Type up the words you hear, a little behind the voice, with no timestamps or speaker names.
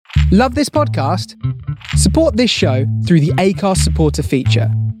Love this podcast? Support this show through the Acast supporter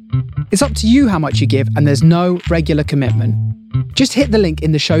feature. It's up to you how much you give, and there's no regular commitment. Just hit the link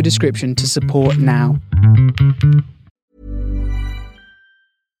in the show description to support now.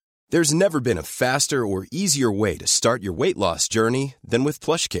 There's never been a faster or easier way to start your weight loss journey than with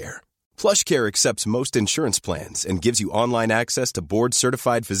PlushCare. PlushCare accepts most insurance plans and gives you online access to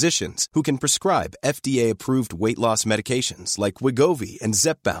board-certified physicians who can prescribe FDA-approved weight loss medications like Wegovy and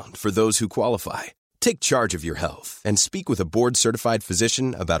Zepbound for those who qualify. Take charge of your health and speak with a board-certified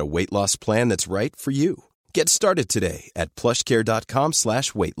physician about a weight loss plan that's right for you. Get started today at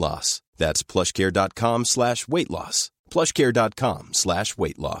plushcare.com/weight loss. That's plushcare.com/weight loss.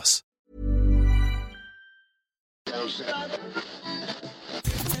 plushcare.com/weight loss.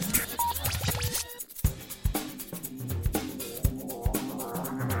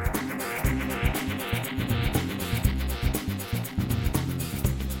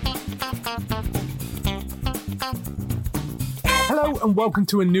 Hello and welcome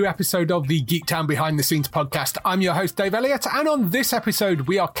to a new episode of the Geektown Behind the Scenes podcast. I'm your host Dave Elliott, and on this episode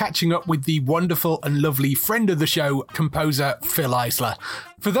we are catching up with the wonderful and lovely friend of the show, composer Phil Eisler.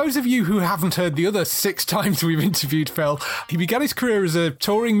 For those of you who haven't heard the other 6 times we've interviewed Phil, he began his career as a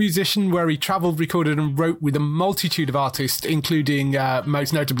touring musician where he travelled, recorded and wrote with a multitude of artists, including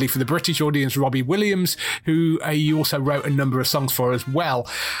most notably for the British audience Robbie Williams, who he also wrote a number of songs for as well.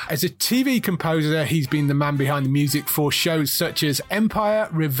 As a TV composer, he's been the man behind the music for shows such as Empire,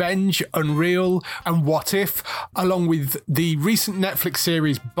 Revenge, Unreal and What If, along with the recent Netflix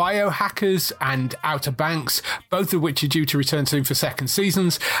series Biohackers and Outer Banks, both of which are due to return soon for second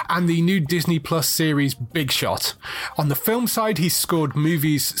seasons, and the new Disney Plus series Big Shot. On the film side, he's scored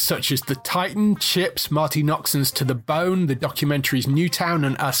movies such as The Titan, Chips, Marty Noxon's To the Bone, the documentaries Newtown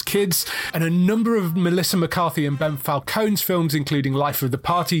and Us Kids, and a number of Melissa McCarthy and Ben Falcone's films, including Life of the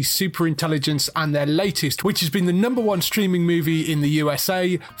Party, Superintelligence, and their latest, which has been the #1 streaming movie in the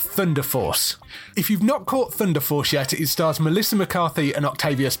USA, Thunder Force. If you've not caught Thunder Force yet, it stars Melissa McCarthy and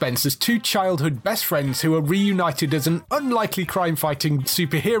Octavia Spencer as 2 childhood best friends who are reunited as an unlikely crime-fighting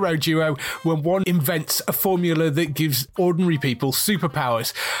superhero duo when one invents a formula that gives ordinary people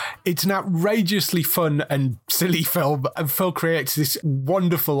superpowers. It's an outrageously fun and silly film, and Phil creates this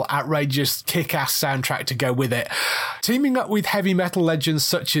wonderful, outrageous, kick-ass soundtrack to go with it. Teaming up with heavy metal legends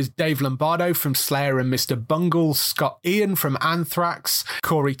such as Dave Lombardo from Slayer and Mr. Bungle, Scott Ian from Anthrax,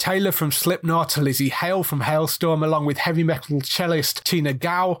 Corey Taylor from Slipknot, Lizzie Hale from Hailstorm, along with heavy metal cellist Tina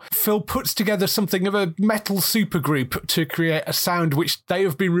Gao, Phil puts together something of a metal supergroup to create a sound which they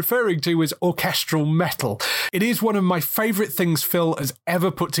have been referring to as orchestral metal. It is one of my favourite things Phil has ever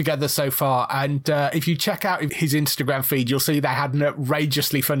put together so far, and if you check out his Instagram feed, you'll see they had an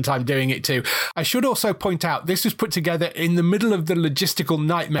outrageously fun time doing it too. I should also point out, this was put together in the middle of the logistical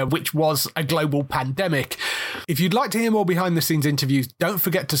nightmare which was a global pandemic. If you'd like to hear more behind the scenes interviews, don't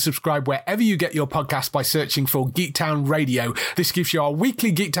forget to subscribe wherever you get your podcast by searching for Geektown Radio. This gives you our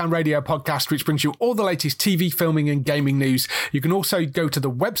weekly Geektown Radio podcast, which brings you all the latest TV, filming and gaming news. You can also go to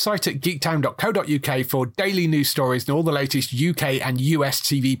the website at geektown.co.uk for daily news stories and all the latest UK and US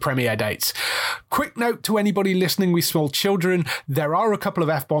TV premiere dates. Quick note to anybody listening with small children, there are a couple of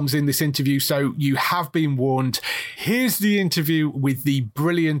F-bombs in this interview, so you have been warned. Here's the interview with the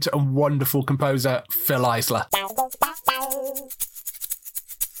brilliant and wonderful composer Phil Eisler.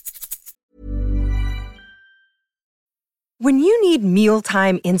 When you need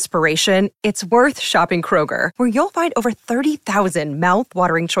mealtime inspiration, it's worth shopping Kroger, where you'll find over 30,000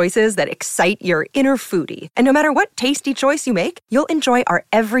 mouth-watering choices that excite your inner foodie. And no matter what tasty choice you make, you'll enjoy our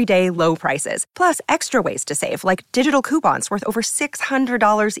everyday low prices, plus extra ways to save, like digital coupons worth over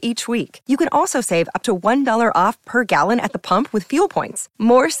 $600 each week. You can also save up to $1 off per gallon at the pump with fuel points.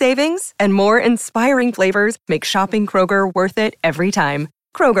 More savings and more inspiring flavors make shopping Kroger worth it every time.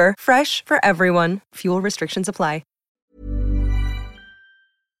 Kroger, fresh for everyone. Fuel restrictions apply.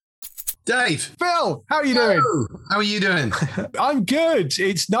 Dave. Phil, how are you doing? How are you doing? I'm good.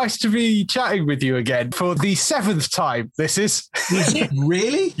 It's nice to be chatting with you again for the 7th time. This is. Is it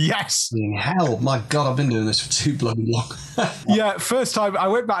really? Yes. Hell, my God, I've been doing this for too bloody long. Yeah, first time, I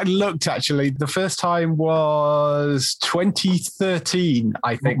went back and looked actually. The first time was 2013,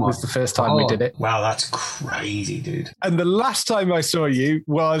 I think, was the first time we did it. Wow, that's crazy, dude. And the last time I saw you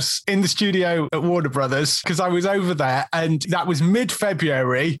was in the studio at Warner Brothers, because I was over there, and that was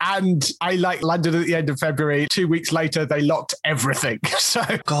mid-February, and I landed at the end of February. 2 weeks later, they locked everything. So,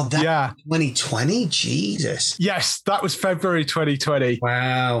 God, that 2020? Jesus. Yes, that was February 2020.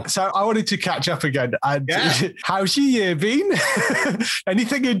 Wow. So I wanted to catch up again. And how's your year been?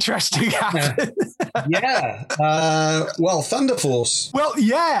 Anything interesting happen? Well, Thunder Force. Well,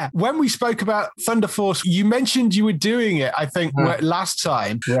 yeah. When we spoke about Thunder Force, you mentioned you were doing it, I think, last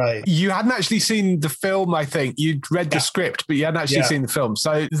time. Right. You hadn't actually seen the film, I think. You'd read the script, but you hadn't actually seen the film.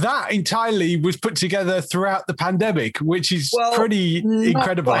 So that entirely was put together throughout the pandemic, which is pretty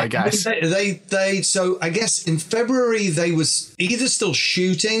incredible, I guess. So I guess in February, they was either still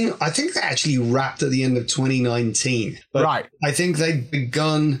shooting. I think they actually wrapped at the end of 2019. But right. I think they'd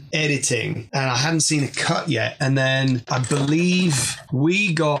begun editing and I hadn't seen a cut yet. And then I believe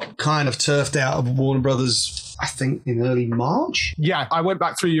we got kind of turfed out of Warner Brothers, I think in early March. Yeah, I went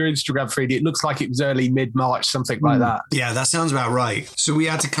back through your Instagram feed. It looks like it was early mid-March, something like that. Yeah, that sounds about right. So we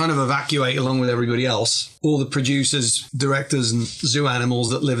had to kind of evacuate along with everybody else. All the producers, directors, and zoo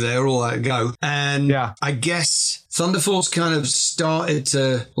animals that live there all had to go. And I guess Thunder Force kind of started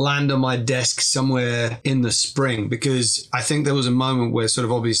to land on my desk somewhere in the spring because I think there was a moment where sort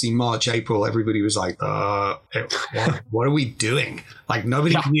of obviously March, April, everybody was like, what are we doing? Like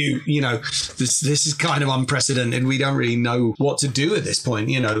nobody knew, this is kind of unprecedented. We don't really know what to do at this point.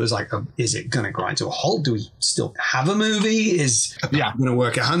 It was like, is it going to grind to a halt? Do we still have a movie? Is it going to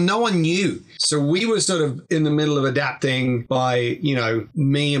work at home? No one knew. So we were sort of in the middle of adapting by,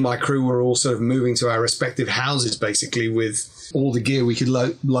 me and my crew were all sort of moving to our respective houses, basically, with all the gear we could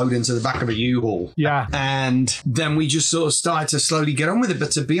load into the back of a U-Haul. Yeah. And then we just sort of started to slowly get on with it.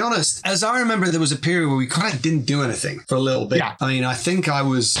 But to be honest, as I remember, there was a period where we kind of didn't do anything for a little bit. Yeah. I mean, I think I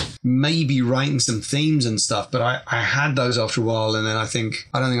was maybe writing some themes and stuff, but I had those after a while. And then I don't think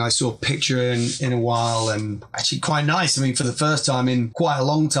I saw a picture in a while, and actually quite nice. I mean, for the first time in quite a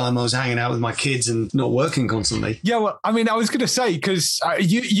long time, I was hanging out with my kids and not working constantly. Yeah, well, I mean, I was going to say, because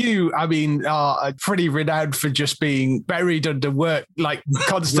you are pretty renowned for just being buried under work, like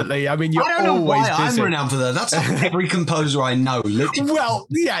constantly. I mean, you're I don't know always why busy. I'm renowned for that. That's every composer I know. Well,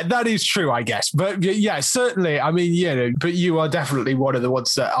 yeah, that is true, I guess. But yeah, certainly. I mean, but you are definitely one of the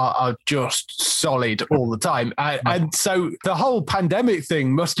ones that are just solid all the time. And so the whole pandemic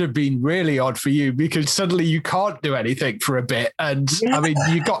thing must have been really odd for you because suddenly you can't do anything for a bit. And I mean,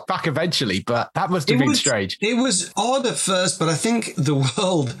 you got back eventually, but that must have been strange. It was odd at first, but I think the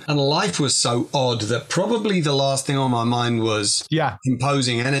world and life was so odd that probably the last thing on my mind was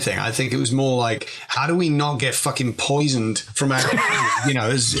composing anything. I think it was more like, how do we not get fucking poisoned from our,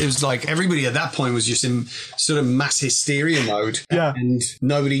 it was like everybody at that point was just in sort of mass hysteria mode. Yeah. And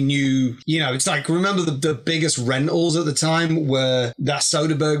nobody knew, it's like, remember the biggest rentals at the time were that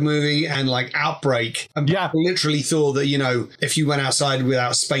Soderbergh movie and like Outbreak. And people literally thought that, if you went outside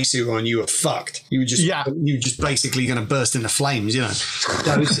without a spacesuit on, you were fucked. You were just basically going to burst into flames,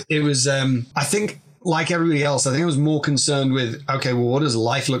 So it was I think, like everybody else, I think I was more concerned with, okay, well, what does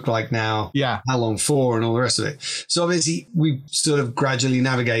life look like now? Yeah. How long for and all the rest of it. So obviously we sort of gradually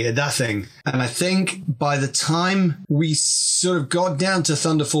navigated that thing. And I think by the time we sort of got down to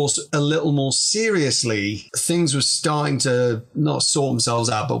Thunder Force a little more seriously, things were starting to not sort themselves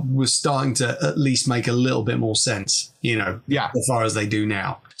out, but were starting to at least make a little bit more sense, as far as they do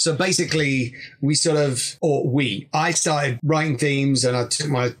now. So basically, I started writing themes and I took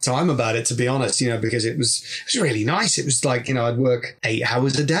my time about it, to be honest, because it was really nice. It was like, I'd work 8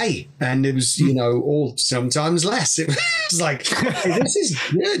 hours a day and it was, all sometimes less. It was like, hey, this is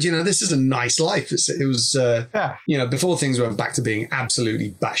good. This is a nice life. It was, before things went back to being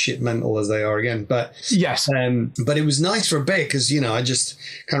absolutely batshit mental as they are again. But yes, but it was nice for a bit because, I just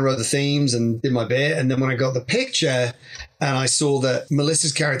kind of wrote the themes and did my bit. And then when I got the picture, and I saw that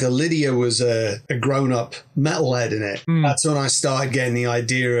Melissa's character, Lydia, was a grown-up metalhead in it. That's when I started getting the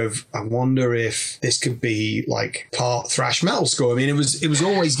idea of, I wonder if this could be like part thrash metal score. I mean, it was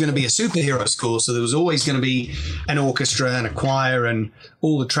always going to be a superhero score, so there was always going to be an orchestra and a choir and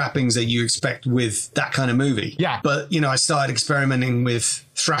all the trappings that you expect with that kind of movie. Yeah. But, I started experimenting with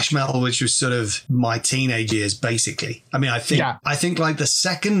thrash metal, which was sort of my teenage years, basically. I mean, I think like the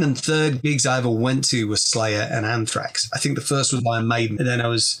second and third gigs I ever went to were Slayer and Anthrax. I think the first was Iron Maiden, and then I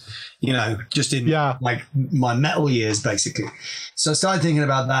was, just in like my metal years, basically. So I started thinking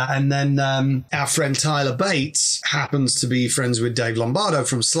about that, and then our friend Tyler Bates happens to be friends with Dave Lombardo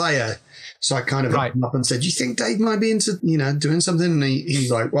from Slayer. So I kind of hit him up and said, do you think Dave might be into, doing something? And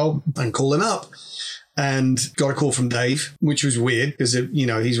he's like, well, and call him up. and got a call from Dave, which was weird because,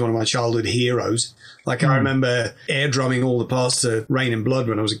 he's one of my childhood heroes. Like, I remember air drumming all the parts to Rain and Blood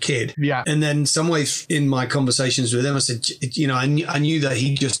when I was a kid. Yeah. And then some way in my conversations with him, I said, I knew that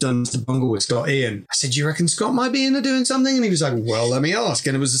he'd just done the bungle with Scott Ian. I said, do you reckon Scott might be in there doing something? And he was like, well, let me ask.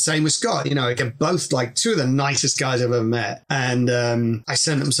 And it was the same with Scott. Again, both like two of the nicest guys I've ever met. And I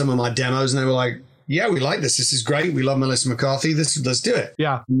sent them some of my demos and they were like, yeah, we like this. This is great. We love Melissa McCarthy. Let's do it.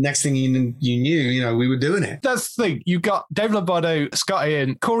 Yeah. Next thing you knew, we were doing it. That's the thing. You got Dave Lombardo, Scott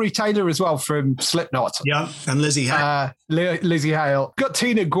Ian, Corey Taylor as well from Slipknot. Yeah, and Lizzie Hale. Lizzie Hale. Got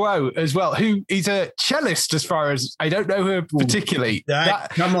Tina Guo as well, who is a cellist as far as I don't know her particularly.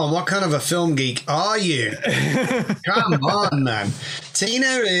 Come on, what kind of a film geek are you? Come on, man.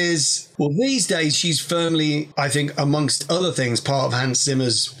 Tina is, these days she's firmly, I think, amongst other things, part of Hans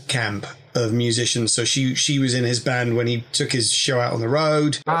Zimmer's camp of musicians. So she was in his band when he took his show out on the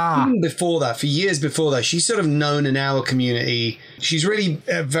road. Even before that, for years before that, she's sort of known in our community. She's really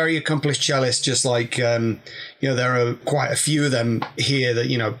a very accomplished cellist, just like, there are quite a few of them here that,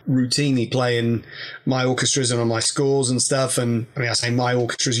 routinely play in my orchestras and on my scores and stuff. And I say my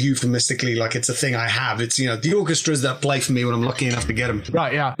orchestras euphemistically, like it's a thing I have. It's, the orchestras that play for me when I'm lucky enough to get them.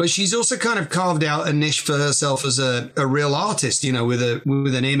 Right, yeah. But she's also kind of carved out a niche for herself as a real artist,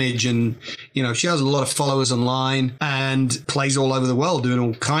 with an image. And, she has a lot of followers online and plays all over the world doing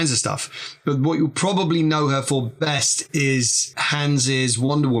all kinds of stuff. But what you'll probably know her for best is Hans's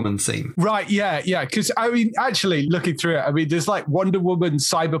Wonder Woman theme. Right, yeah. Because, actually, looking through it, there's like Wonder Woman,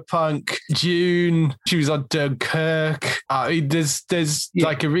 Cyberpunk, June. She was on Dunkirk. There's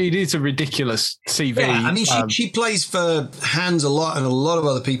like it is a ridiculous CV. Yeah, she plays for Hans a lot and a lot of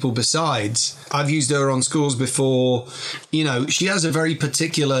other people besides. I've used her on scores before. She has a very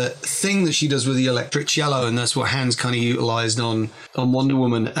particular thing that she does with the electric cello, and that's what Hans kind of utilized on Wonder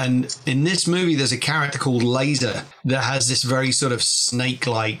Woman. And in this movie, there's a character called Laser that has this very sort of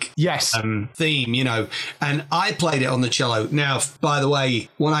snake-like theme, and I played it on the cello. Now, by the way,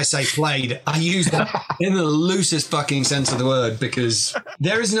 when I say played, I use that in the loosest fucking sense of the word, because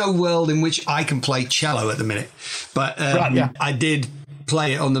there is no world in which I can play cello at the minute. But I did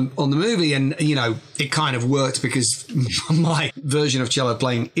play it on the movie, and it kind of worked because my version of cello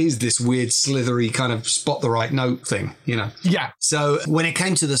playing is this weird slithery kind of spot the right note thing, Yeah. So when it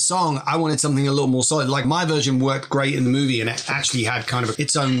came to the song, I wanted something a little more solid. Like, my version worked great in the movie and it actually had kind of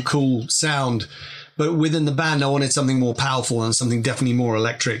its own cool sound. But within the band, I wanted something more powerful and something definitely more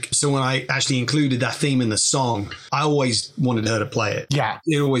electric. So when I actually included that theme in the song, I always wanted her to play it. Yeah.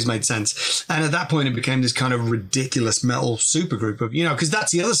 It always made sense. And at that point, it became this kind of ridiculous metal supergroup of, because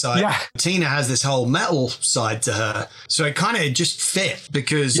that's the other side. Yeah. Tina has this whole metal side to her. So it kind of just fit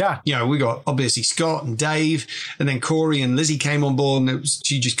because, we got obviously Scott and Dave, and then Corey and Lizzie came on board, and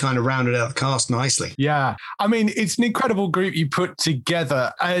she just kind of rounded out the cast nicely. Yeah. It's an incredible group you put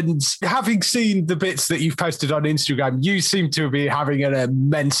together. And having seen the bits that you've posted on Instagram, you seem to be having an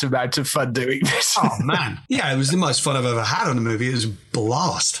immense amount of fun doing this. Oh, man. Yeah, it was the most fun I've ever had on a movie. It was a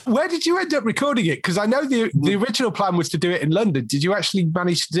blast. Where did you end up recording it? Because I know the original plan was to do it in London. Did you actually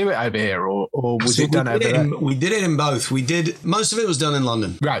manage to do it over here, or was it done over there? We did it in both. Most of it was done in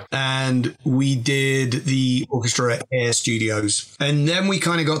London. Right. And we did the orchestra at Air Studios. And then we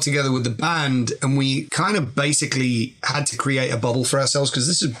kind of got together with the band, and we kind of basically had to create a bubble for ourselves, because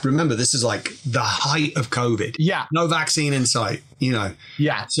this is like the height of COVID. Yeah. No vaccine in sight,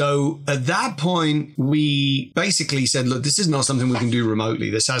 Yeah. So at that point, we basically said, look, this is not something we can do remotely.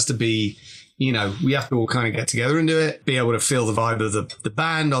 This has to be, we have to all kind of get together and do it, be able to feel the vibe of the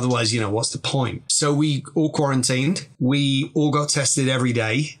band. Otherwise, what's the point? So we all quarantined. We all got tested every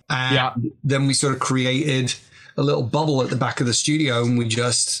day. And then we sort of created a little bubble at the back of the studio, and we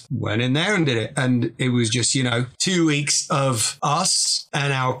just went in there and did it. And it was just, 2 weeks of us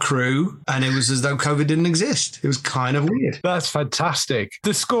and our crew, and it was as though COVID didn't exist. It was kind of weird. That's fantastic.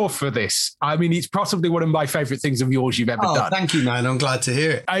 The score for this, it's possibly one of my favorite things of yours you've ever done. Thank you, man. I'm glad to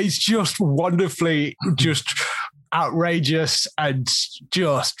hear it. It's just wonderfully outrageous and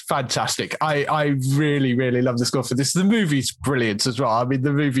just fantastic. I really, really love the score for this. The movie's brilliant as well.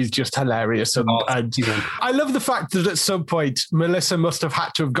 The movie's just hilarious. And I love the fact that at some point, Melissa must have had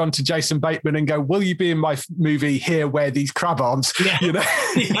to have gone to Jason Bateman and go, will you be in my movie? Here, wear these crab arms. Yeah.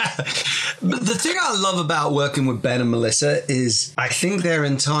 The thing I love about working with Ben and Melissa is I think their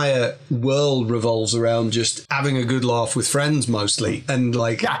entire world revolves around just having a good laugh with friends mostly. And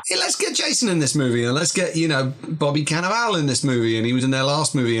hey, let's get Jason in this movie, and let's get, Bobby Cannavale in this movie, and he was in their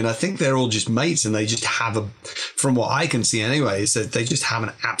last movie, and I think they're all just mates, and they just have from what I can see anyway, is that they just have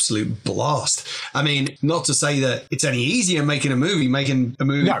an absolute blast. I mean, not to say that it's any easier making a movie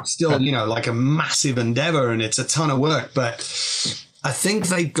still, like a massive endeavor, and it's a ton of work, but I think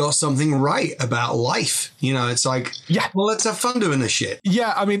they got something right about life. It's like, well, let's have fun doing this shit.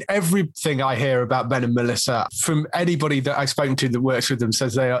 Yeah, I mean, everything I hear about Ben and Melissa from anybody that I've spoken to that works with them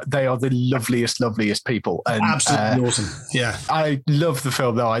says they are the loveliest people. And, absolutely awesome. Yeah, I love the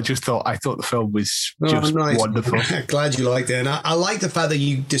film though. I thought the film was just wonderful. Glad you liked it, and I like the fact that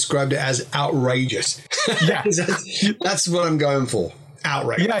you described it as outrageous. Yeah, that's what I'm going for.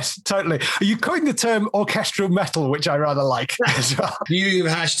 Outright. Yes, totally. You coined the term orchestral metal, which I rather like as well. You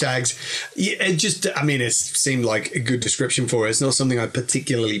have hashtags. It seemed like a good description for it. It's not something I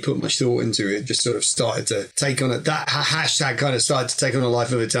particularly put much thought into. It just sort of started to take on that hashtag kind of started to take on a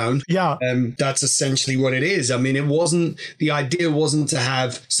life of its own. Yeah. That's essentially what it is. I mean, the idea wasn't to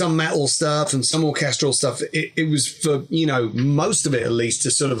have some metal stuff and some orchestral stuff. It was for, most of it at least, to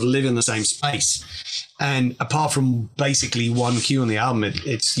sort of live in the same space. And apart from basically one cue on the album,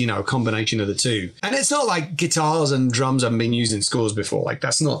 it's a combination of the two. And it's not like guitars and drums haven't been used in scores before. Like,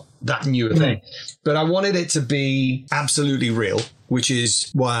 that's not that new a thing. But I wanted it to be absolutely real, which is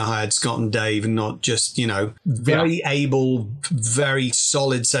why I hired Scott and Dave, and not just, very able, very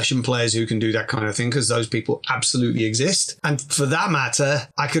solid session players who can do that kind of thing, because those people absolutely exist. And for that matter,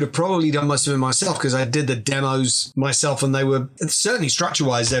 I could have probably done most of it myself, because I did the demos myself, and they were certainly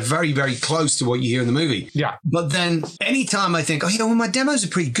structure-wise, they're very, very close to what you hear in the movie. Yeah. But then anytime I think, my demos are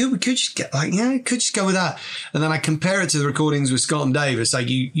pretty good, we could just could go with that. And then I compare it to the recordings with Scott and Dave. It's like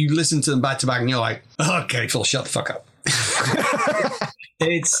you listen to them back to back and you're like, okay, Phil, shut the fuck up.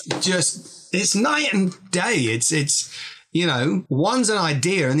 It's night and day. It's one's an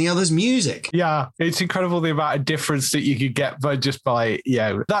idea and the other's music. Yeah, it's incredible the amount of difference that you could get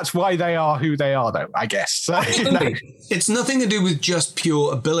that's why they are who they are, though, I guess. So, It's nothing to do with just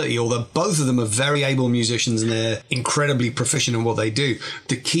pure ability, although both of them are very able musicians and they're incredibly proficient in what they do.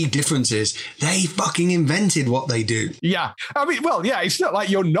 The key difference is they fucking invented what they do. Yeah. I mean, it's not like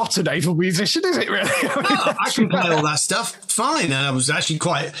you're not an able musician, is it, really? I can play all that stuff fine. And I was actually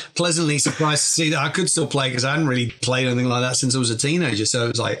quite pleasantly surprised to see that I could still play, because I hadn't really played anything like that since I was a teenager. So it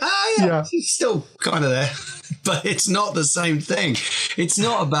was like, he's still kind of there. But it's not the same thing. It's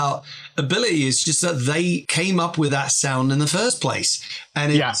not about ability. It's just that they came up with that sound in the first place.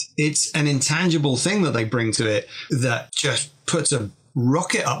 And it's an intangible thing that they bring to it that just puts a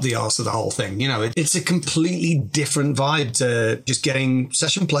rocket up the arse of the whole thing. It's a completely different vibe to just getting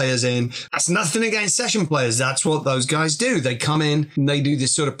session players in. That's nothing against session players. That's what those guys do. They come in and they do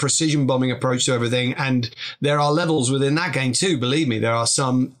this sort of precision bombing approach to everything. And there are levels within that game too. Believe me, there are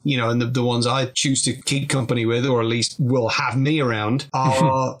some, and the ones I choose to keep company with, or at least will have me around,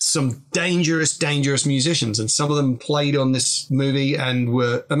 are some dangerous musicians. And some of them played on this movie and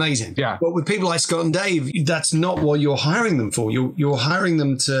were amazing. Yeah. But with people like Scott and Dave, that's not what you're hiring them for. You're hiring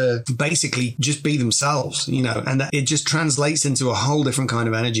them to basically just be themselves, and that it just translates into a whole different kind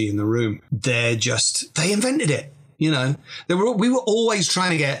of energy in the room. They invented it, we were always trying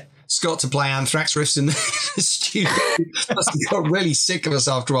to get Scott to play Anthrax riffs in the studio. He got really sick of us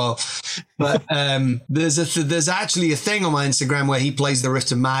after a while. But there's actually a thing on my Instagram where he plays the riff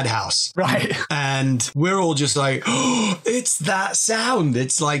to Madhouse. Right. And we're all just like, it's that sound.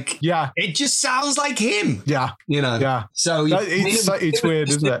 It's like, it just sounds like him. Yeah. Yeah. So it's weird,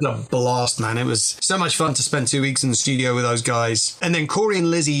 isn't it? It's a blast, man. It was so much fun to spend 2 weeks in the studio with those guys. And then Corey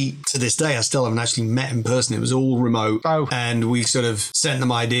and Lizzie, to this day, I still haven't actually met in person. It was all remote. Oh. And we sort of sent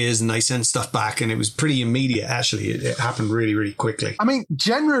them ideas and they sent stuff back, and it was pretty immediate, actually. It happened really, really quickly. I mean,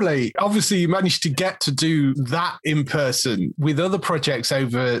 generally, obviously, you managed to get to do that in person. With other projects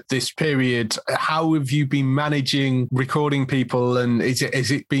over this period, how have you been managing recording people, and is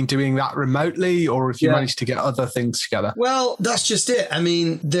it been doing that remotely, or have you managed to get other things together? Well, that's just it. I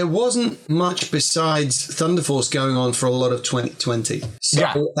mean, there wasn't much besides Thunder Force going on for a lot of 2020.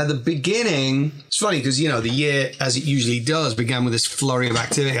 So at the beginning, it's funny because, the year, as it usually does, began with this flurry of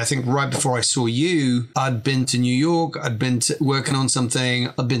activity. I think right before I saw you, I'd been to New York. I'd been working on something.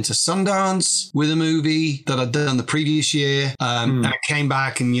 I'd been to Sundance with a movie that I'd done the previous year. And I came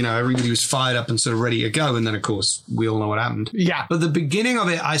back and, everybody was fired up and sort of ready to go. And then, of course, we all know what happened. Yeah. But the beginning of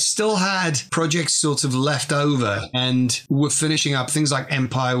it, I still had projects sort of left over, and we're finishing up things like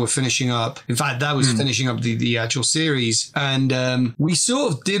Empire. We're finishing up. In fact, that was finishing up the actual series. And we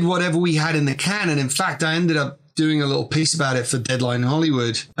sort of did whatever we had in the can. And in fact, I ended up doing a little piece about it for Deadline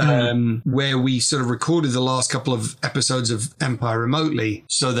Hollywood, where we sort of recorded the last couple of episodes of Empire remotely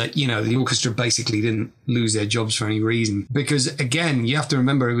so that, you know, the orchestra basically didn't lose their jobs for any reason. Because again, you have to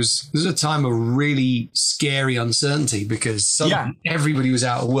remember it was a time of really scary uncertainty because suddenly everybody was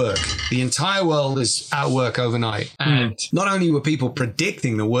out of work. The entire world is out of work overnight. And not only were people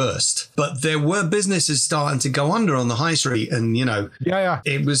predicting the worst, but there were businesses starting to go under on the high street and, you know,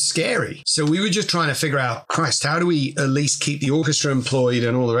 it was scary. So we were just trying to figure out, Christ, how do we at least keep the orchestra employed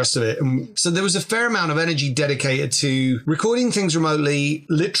and all the rest of it? And so there was a fair amount of energy dedicated to recording things remotely,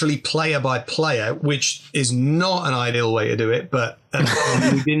 literally player by player, which is not an ideal way to do it, but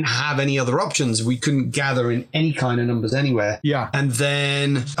we didn't have any other options. We couldn't gather in any kind of numbers anywhere. Yeah. And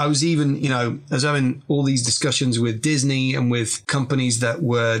then I was even, you know, I was having all these discussions with Disney and with companies that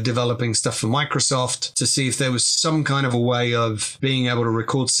were developing stuff for Microsoft to see if there was some kind of a way of being able to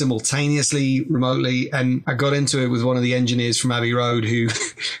record simultaneously remotely. And I got into it with one of the engineers from Abbey Road who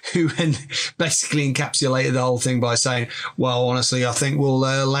basically encapsulated the whole thing by saying, well, honestly, I think we'll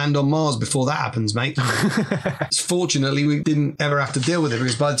land on Mars before that happens, mate. Fortunately, we didn't ever have to deal with it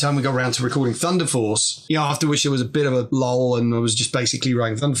because by the time we got around to recording Thunder Force, you know, after which there was a bit of a lull and I was just basically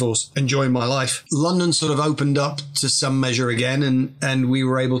writing Thunder Force, enjoying my life. London sort of opened up to some measure again and we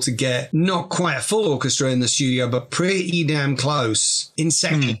were able to get not quite a full orchestra in the studio, but pretty damn close in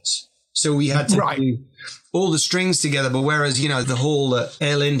seconds. So we had to do all the strings together, but whereas, you know, the hall at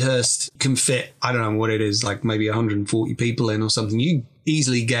Air Lyndhurst can fit, I don't know what it is, like maybe 140 people in or something, you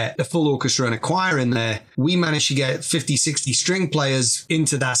easily get a full orchestra and a choir in there. We managed to get 50, 60 string players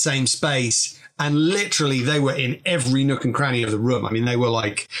into that same space. And literally they were in every nook and cranny of the room. I mean, they were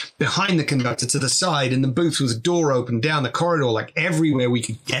like behind the conductor to the side in the booth with the door open down the corridor, like everywhere we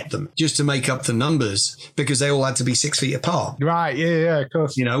could get them just to make up the numbers because they all had to be 6 feet apart. Right. Yeah, of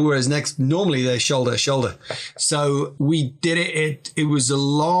course. You know, whereas normally they're shoulder to shoulder. So we did it. It was a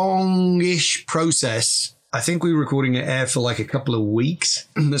longish process. I think we were recording at Air for like a couple of weeks.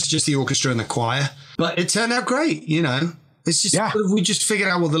 That's just the orchestra and the choir. But it turned out great, you know. It's just, we just figured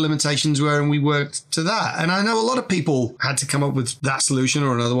out what the limitations were and we worked to that. And I know a lot of people had to come up with that solution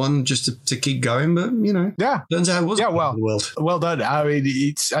or another one just to keep going. But, you know, turns out it was the world. Well done. I mean,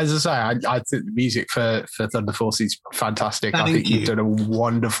 it's, as I say, I think the music for Thunder Force is fantastic. I think you've done a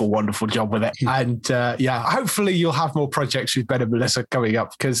wonderful, wonderful job with it. And hopefully you'll have more projects with Ben and Melissa coming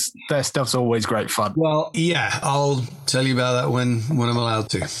up because their stuff's always great fun. Well, yeah, I'll tell you about that when I'm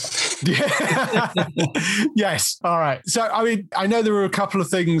allowed to. Yes. All right. So, I mean, I know there are a couple of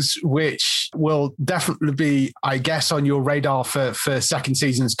things which will definitely be, I guess, on your radar for second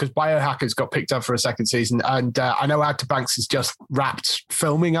seasons because Biohacker's got picked up for a second season. And I know Outer Banks has just wrapped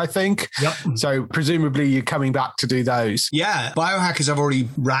filming, I think. Yep. So presumably you're coming back to do those. Yeah. Biohackers I've already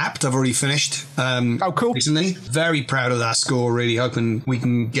wrapped. I've already finished. Cool. Recently. Very proud of that score. Really hoping we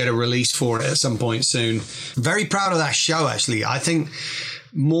can get a release for it at some point soon. Very proud of that show, actually. I think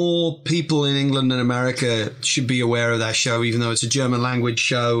more people in England and America should be aware of that show, even though it's a German language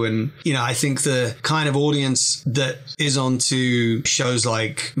show. And, you know, I think the kind of audience that is onto shows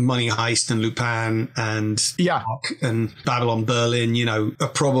like Money Heist and Lupin and Babylon Berlin, you know, are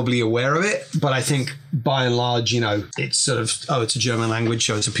probably aware of it. But I think by and large, you know, it's sort of, it's a German language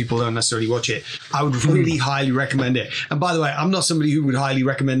show, so people don't necessarily watch it. I would really highly recommend it. And by the way, I'm not somebody who would highly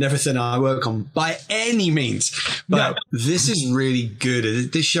recommend everything I work on by any means, but this is really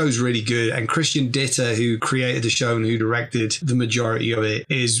good. This show's really good. And Christian Ditter, who created the show and who directed the majority of it,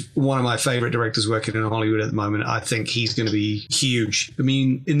 is one of my favorite directors working in Hollywood at the moment. I think he's going to be huge. I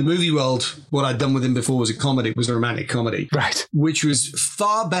mean, in the movie world, what I'd done with him before was a romantic comedy. Right. Which was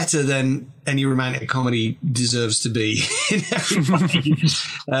far better than any romantic comedy deserves to be in every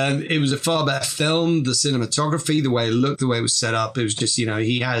way. It was a far better film. The cinematography, the way it looked, the way it was set up, it was just, you know,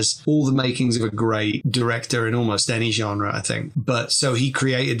 he has all the makings of a great director in almost any genre, I think. But so he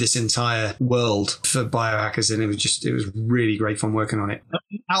created this entire world for Biohackers, and it was really great fun working on it.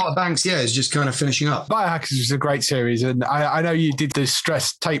 Outer Banks, is just kind of finishing up. Biohackers was a great series, and I know you did the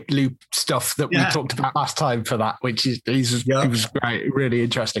stress tape loop stuff that we talked about last time for that, which is it was great, really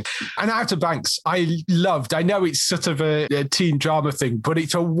interesting. And Outer Banks, I loved. I know it's sort of a teen drama thing, but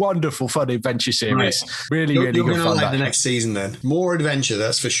it's a wonderful, fun adventure series. Right. Really good fun. Like the next season then. More adventure,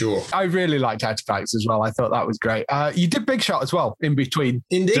 that's for sure. I really liked Outer Banks as well. I thought that was great. You did Big Shot as well in between.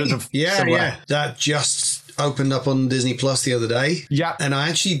 Indeed. Yeah. That just opened up on Disney Plus the other day. Yeah. And I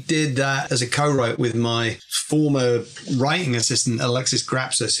actually did that as a co-write with my former writing assistant, Alexis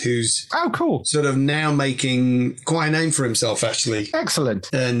Grapsis, who's sort of now making quite a name for himself, actually. Excellent.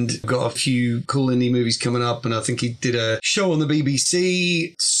 And got a few cool indie movies coming up. And I think he did a show on the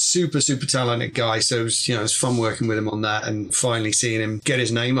BBC super, super talented guy. So it was fun working with him on that and finally seeing him get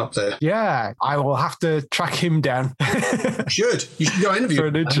his name up there. Yeah, I will have to track him down. You should go interview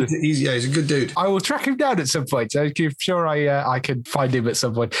him. He's a good dude. I will track him down at some point. I'm sure I can find him at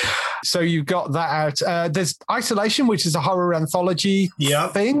some point. So you've got that out. There's Isolation, which is a horror anthology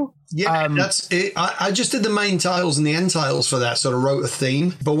thing. Yeah, that's it. I just did the main titles and the end titles for that, sort of wrote a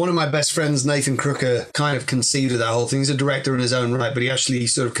theme. But one of my best friends, Nathan Crooker, kind of conceived of that whole thing. He's a director in his own right, but he actually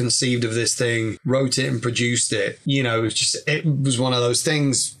sort of conceived of this thing, wrote it and produced it. It was one of those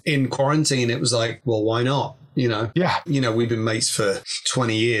things in quarantine. It was like, well, why not? We've been mates for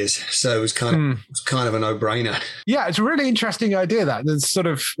 20 years, so it was kind of a no-brainer. Yeah, it's a really interesting idea that there's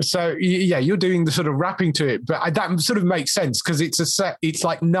you're doing the sort of wrapping to it, but that sort of makes sense because it's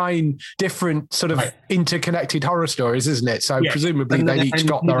like 9 different sort of interconnected horror stories, isn't it? So presumably they each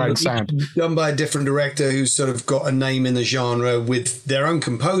got their own sound. Done by a different director who's sort of got a name in the genre with their own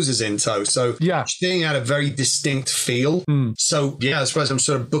composers in tow. So each thing had a very distinct feel. So I suppose I'm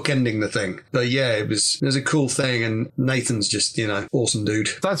sort of bookending the thing. But it was a cool thing, and Nathan's just awesome dude.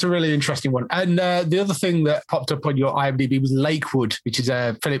 That's a really interesting one. And the other thing that popped up on your IMDb was Lakewood, which is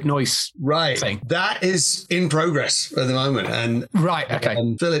a Philip Noyce thing. That is in progress at the moment, and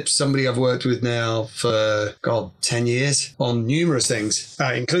Philip's somebody I've worked with now for 10 years on numerous things,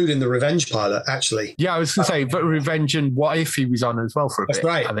 including the Revenge pilot, actually. I was going to say, but Revenge and What If he was on as well for a bit.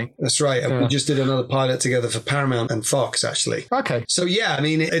 Right. I think that's right. And we just did another pilot together for Paramount and Fox, actually. Okay. So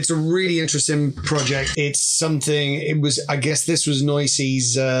it's a really interesting project. It's something, I guess this was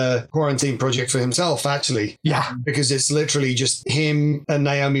Noisey's quarantine project for himself, actually. Yeah. Because it's literally just him and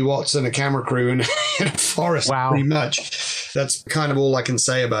Naomi Watts and a camera crew in a forest, pretty much. That's kind of all I can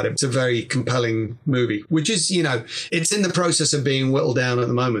say about it. It's a very compelling movie, which is, it's in the process of being whittled down at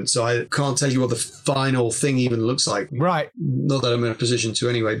the moment. So I can't tell you what the final thing even looks like. Right. Not that I'm in a position to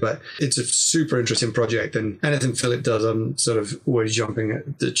anyway, but it's a super interesting project. And anything Philip does, I'm sort of always jumping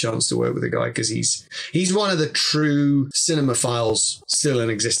at the chance to work with the guy because he's one of the true cinemaphiles still in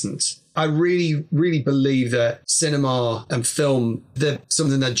existence. I really, really believe that cinema and film, they're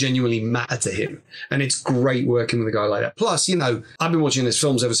something that genuinely matter to him. And it's great working with a guy like that. Plus, I've been watching his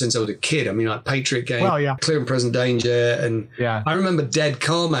films ever since I was a kid. I mean, like Patriot Game, Clear and Present Danger. And I remember Dead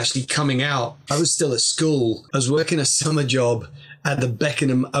Calm actually coming out. I was still at school. I was working a summer job at the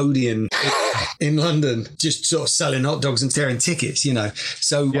Beckenham Odeon in London, just sort of selling hot dogs and tearing tickets,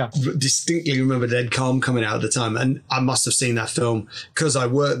 So distinctly remember Dead Calm coming out at the time. And I must have seen that film, because I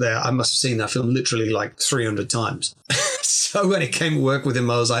worked there, I must have seen that film literally like 300 times. So when it came to work with him,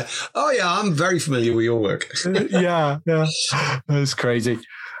 I was like, oh yeah, I'm very familiar with your work. Yeah. That's crazy.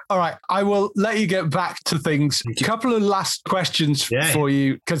 All right, I will let you get back to things. A couple of last questions for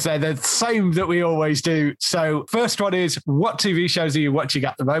you, because they're the same that we always do. So first one is, what TV shows are you watching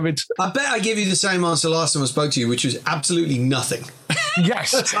at the moment? I bet I gave you the same answer last time I spoke to you, which was absolutely nothing.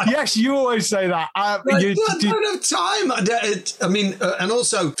 Yes, you always say that. I don't have time. I mean, and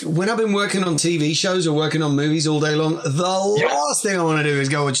also, when I've been working on TV shows or working on movies all day long, the last thing I want to do is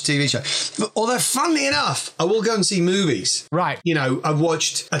go watch a TV show. But, although, funnily enough, I will go and see movies. Right. I've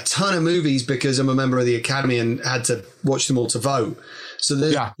watched a ton of movies because I'm a member of the Academy and had to watch them all to vote. So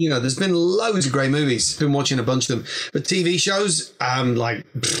there's, there's been loads of great movies. Been watching a bunch of them. But TV shows,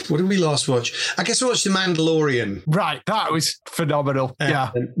 what did we last watch? I guess I watched The Mandalorian. Right, that was phenomenal.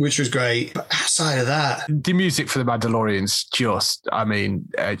 Which was great. But outside of that, the music for The Mandalorian's just, Ludwig's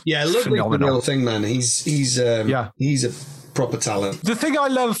phenomenal. the real thing, man. He's a proper talent. The thing I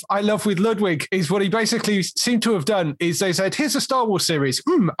love with Ludwig is what he basically seemed to have done is they said, here's a Star Wars series.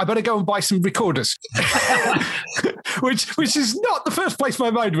 I better go and buy some recorders. which is not the first place my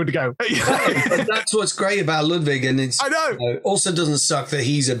mind would go. That's what's great about Ludwig, and I know. Also doesn't suck that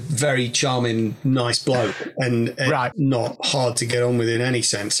he's a very charming, nice bloke and not hard to get on with in any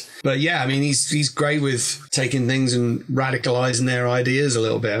sense. But yeah, I mean, he's great with taking things and radicalizing their ideas a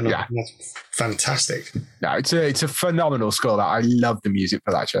little bit. And that's fantastic. No, it's a phenomenal score. That I love the music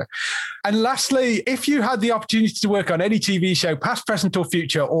for that show. And lastly, if you had the opportunity to work on any TV show, past, present, or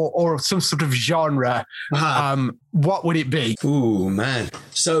future, or some sort of genre, what would it be? Ooh, man.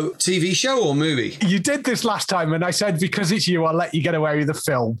 So, TV show or movie? You did this last time, and I said, because it's you, I'll let you get away with the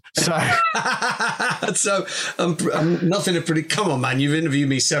film. So, so I'm nothing to predict. Come on, man. You've interviewed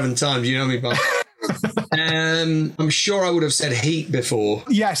me 7 times. You know me, Bob. I'm sure I would have said Heat before.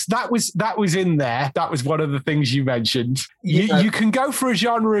 Yes, that was in there. That was one of the things you mentioned. You can go for a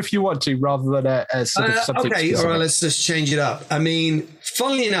genre if you want to, rather than a sort of something. Okay, all right, let's just change it up. I mean,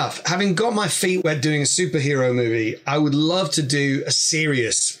 Funnily enough, having got my feet wet doing a superhero movie, I would love to do a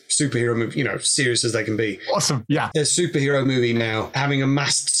serious superhero movie, you know, serious as they can be. Awesome. Yeah. A superhero movie now, having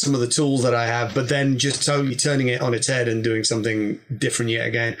amassed some of the tools that I have, but then just totally turning it on its head and doing something different yet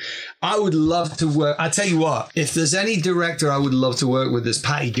again. I would love to work. I tell you what, if there's any director I would love to work with, is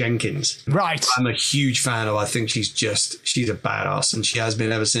Patty Jenkins. Right. I'm a huge fan of. I think she's a badass, and she has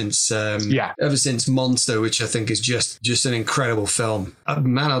been ever since Monster, which I think is just an incredible film.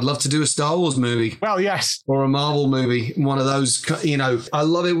 Man, I'd love to do a Star Wars movie. Well, yes. Or a Marvel movie. One of those, you know, I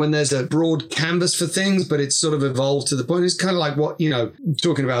love it when there's a broad canvas for things, but it's sort of evolved to the point. It's kind of like what, you know,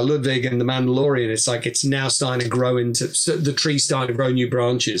 talking about Ludwig and the Mandalorian. It's like it's now starting to grow into the tree, starting to grow new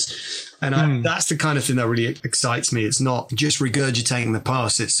branches. And that's the kind of thing that really excites me. It's not just regurgitating the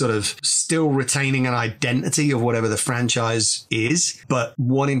past. It's sort of still retaining an identity of whatever the franchise is, but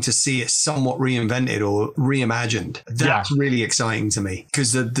wanting to see it somewhat reinvented or reimagined. That's really exciting to me,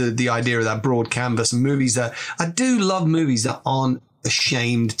 because the idea of that broad canvas and movies that I do love, movies that aren't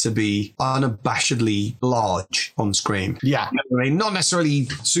ashamed to be unabashedly large on screen. Yeah. You know what I mean? Not necessarily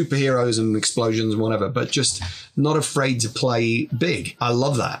superheroes and explosions and whatever, but just not afraid to play big. I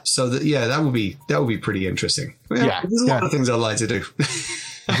love that. So that would be pretty interesting. Yeah. There's a lot of things I'd like to do.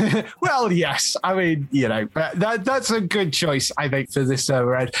 Well, yes. I mean, you know, that's a good choice, I think, for this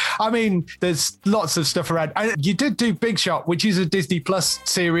Red. I mean, there's lots of stuff around. And you did do Big Shot, which is a Disney Plus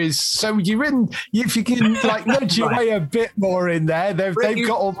series. So you're in, if you can like nudge your way a bit more in there, they've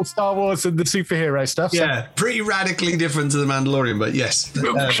got all the Star Wars and the superhero stuff. Yeah, so. Pretty radically different to The Mandalorian, but yes.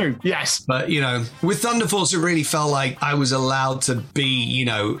 True, yes. But, you know, with Thunder Force, it really felt like I was allowed to be, you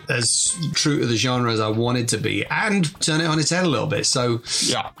know, as true to the genre as I wanted to be and turn it on its head a little bit. So,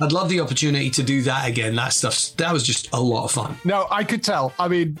 yeah, I'd love the opportunity to do that again. That was just a lot of fun. No, I could tell. I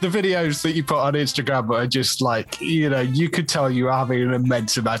mean, the videos that you put on Instagram are just like, you know, you could tell you are having an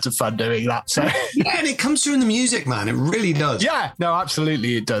immense amount of fun doing that. So yeah, and it comes through in the music, man. It really does. Yeah, no,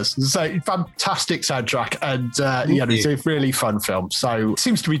 absolutely it does. So fantastic soundtrack, and yeah, it's a really fun film. So it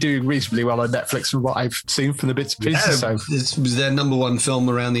seems to be doing reasonably well on Netflix from what I've seen from the bits and pieces. Yeah, so it was their number one film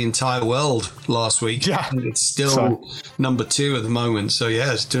around the entire world last week. Yeah, and it's still number 2 at the moment. So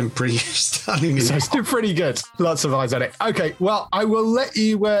yeah, it's doing pretty stunning. So it's doing pretty good. Lots of eyes on it. Okay, well, I will let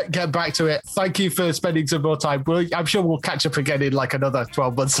you get back to it. Thank you for spending some more time. I'm sure we'll catch up again in like another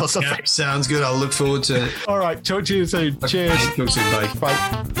 12 months or something. Yeah, sounds good. I'll look forward to it. All right, talk to you soon. Cheers. Talk soon. Bye.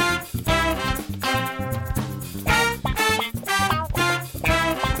 Bye.